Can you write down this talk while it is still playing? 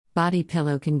Body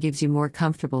pillow can gives you more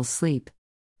comfortable sleep.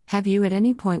 Have you at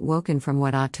any point woken from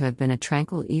what ought to have been a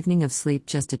tranquil evening of sleep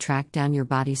just to track down your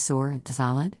body sore and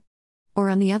solid? Or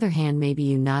on the other hand, maybe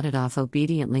you nodded off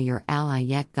obediently your ally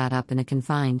yet got up in a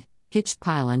confined, hitched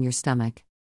pile on your stomach.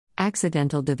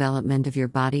 Accidental development of your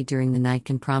body during the night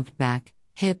can prompt back,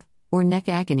 hip, or neck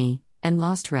agony, and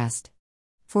lost rest.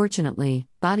 Fortunately,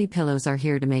 body pillows are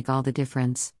here to make all the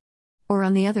difference. Or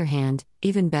on the other hand,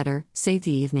 even better, save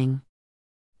the evening.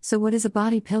 So what is a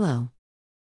body pillow?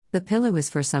 The pillow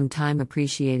is for some time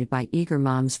appreciated by eager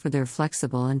moms for their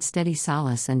flexible and steady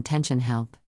solace and tension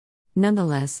help.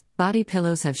 Nonetheless, body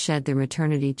pillows have shed their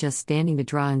maternity just standing to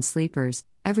draw in sleepers,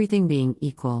 everything being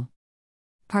equal.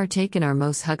 Partake in our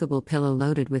most huggable pillow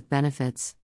loaded with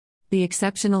benefits. The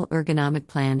exceptional ergonomic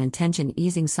plan and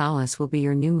tension-easing solace will be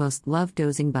your new most loved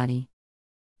dozing buddy.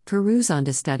 Peruse on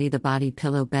to study the body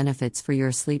pillow benefits for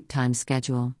your sleep time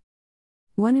schedule.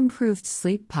 1. Improved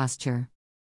sleep posture.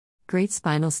 Great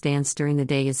spinal stance during the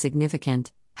day is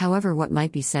significant, however, what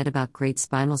might be said about great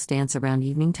spinal stance around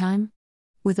evening time?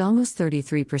 With almost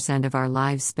 33% of our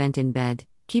lives spent in bed,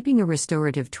 keeping a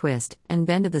restorative twist and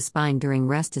bend of the spine during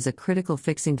rest is a critical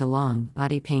fixing to long,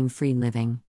 body pain-free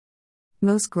living.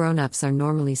 Most grown-ups are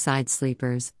normally side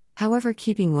sleepers, however,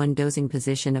 keeping one dozing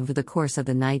position over the course of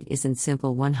the night isn't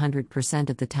simple 100%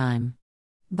 of the time.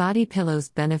 Body pillows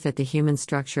benefit the human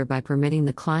structure by permitting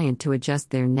the client to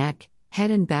adjust their neck,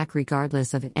 head and back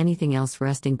regardless of anything else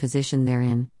resting position they're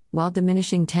in, while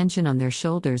diminishing tension on their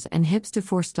shoulders and hips to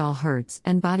forestall hurts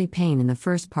and body pain in the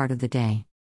first part of the day.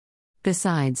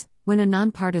 Besides, when a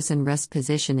nonpartisan rest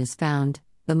position is found,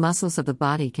 the muscles of the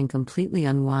body can completely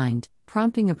unwind,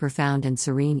 prompting a profound and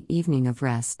serene evening of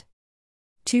rest.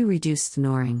 2. Reduced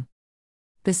snoring.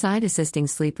 Beside assisting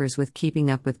sleepers with keeping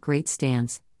up with great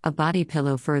stance, a body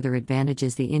pillow further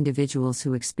advantages the individuals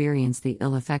who experience the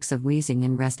ill effects of wheezing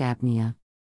and rest apnea.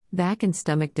 Back and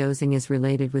stomach dozing is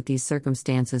related with these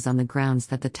circumstances on the grounds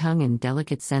that the tongue and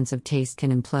delicate sense of taste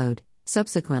can implode,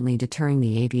 subsequently deterring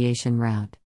the aviation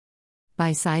route.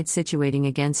 By side situating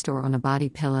against or on a body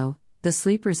pillow, the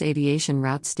sleeper's aviation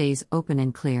route stays open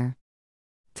and clear.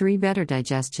 3. Better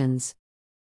digestions.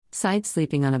 Side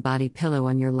sleeping on a body pillow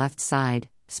on your left side,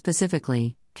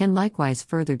 specifically, can likewise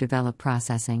further develop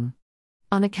processing.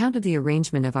 On account of the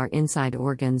arrangement of our inside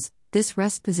organs, this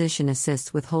rest position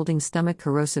assists with holding stomach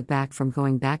corrosive back from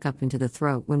going back up into the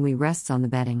throat when we rest on the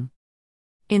bedding.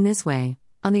 In this way,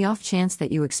 on the off chance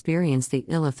that you experience the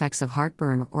ill effects of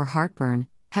heartburn,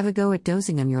 have a go at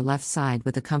dozing on your left side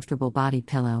with a comfortable body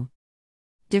pillow.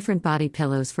 Different body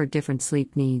pillows for different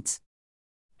sleep needs.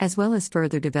 As well as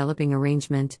further developing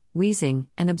arrangement, wheezing,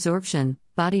 and absorption,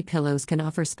 body pillows can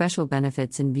offer special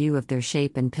benefits in view of their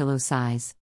shape and pillow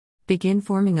size. Begin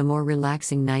forming a more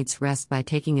relaxing night's rest by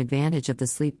taking advantage of the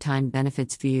sleep time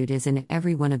benefits viewed as in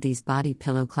every one of these body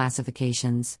pillow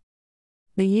classifications.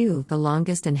 The U, the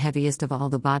longest and heaviest of all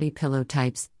the body pillow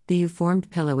types, the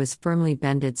U-formed pillow is firmly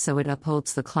bended so it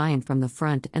upholds the client from the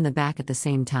front and the back at the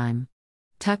same time.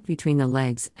 Tucked between the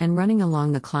legs and running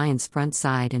along the client's front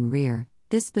side and rear,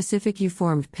 this specific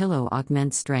U-formed pillow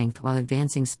augments strength while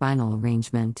advancing spinal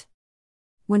arrangement.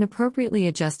 When appropriately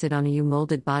adjusted on a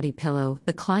U-molded body pillow,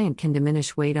 the client can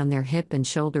diminish weight on their hip and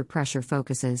shoulder pressure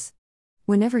focuses.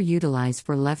 Whenever utilized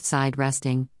for left side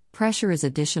resting, pressure is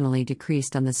additionally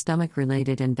decreased on the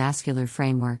stomach-related and vascular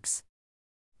frameworks.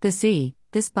 The C,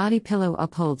 this body pillow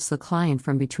upholds the client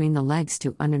from between the legs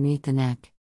to underneath the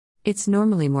neck. It's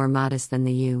normally more modest than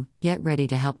the U, yet ready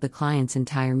to help the client's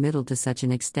entire middle to such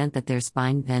an extent that their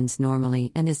spine bends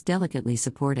normally and is delicately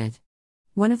supported.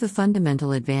 One of the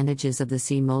fundamental advantages of the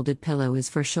C-molded pillow is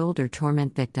for shoulder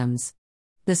torment victims.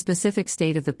 The specific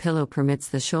state of the pillow permits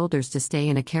the shoulders to stay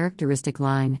in a characteristic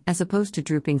line as opposed to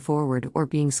drooping forward or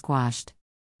being squashed.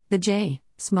 The J,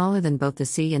 smaller than both the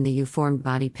C and the U-formed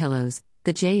body pillows,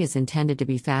 the J is intended to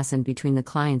be fastened between the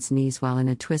client's knees while in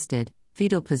a twisted,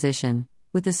 fetal position,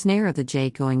 with the snare of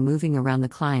the moving around the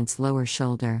client's lower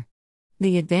shoulder.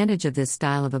 The advantage of this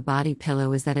style of a body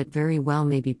pillow is that it very well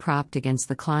may be propped against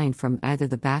the client from either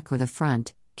the back or the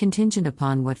front, contingent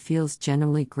upon what feels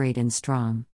generally great and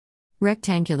strong.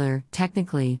 Rectangular.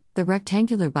 Technically, the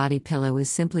rectangular body pillow is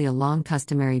simply a long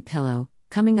customary pillow,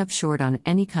 coming up short on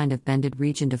any kind of bended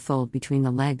region to fold between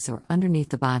the legs or underneath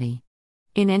the body.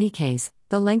 In any case,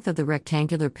 the length of the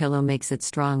rectangular pillow makes it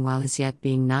strong while as yet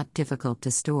being not difficult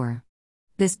to store.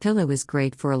 This pillow is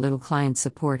great for a little client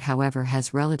support, however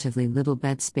has relatively little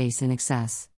bed space in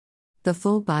excess. The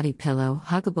full body pillow,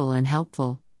 huggable and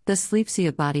helpful, the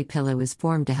Sleepsia body pillow is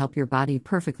formed to help your body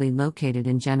perfectly located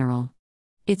in general.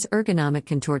 Its ergonomic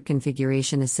contort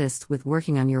configuration assists with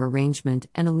working on your arrangement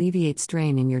and alleviates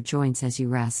strain in your joints as you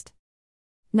rest.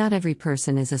 Not every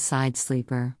person is a side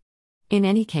sleeper. In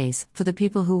any case, for the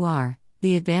people who are,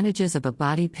 the advantages of a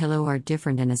body pillow are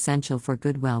different and essential for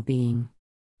good well-being.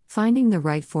 Finding the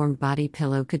right formed body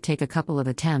pillow could take a couple of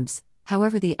attempts,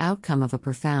 however the outcome of a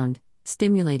profound,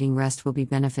 stimulating rest will be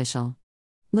beneficial.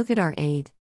 Look at our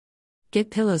aid. Get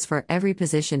pillows for every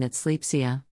position at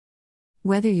Sleepsia.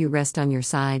 Whether you rest on your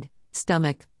side,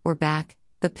 stomach, or back,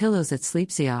 the pillows at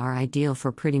Sleepsia are ideal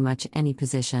for pretty much any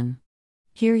position.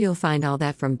 Here you'll find all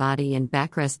that from body and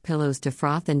backrest pillows to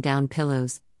froth and down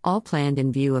pillows, all planned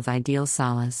in view of ideal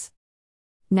solace.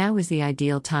 Now is the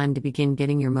ideal time to begin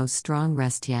getting your most strong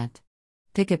rest yet.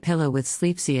 Pick a pillow with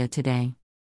Sleepsia today.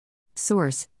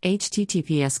 Source: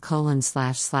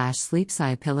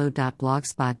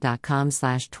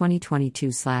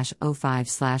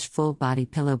 https://sleepsiapillow.blogspot.com/2022/05/full body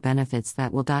pillow benefits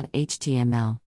that will.html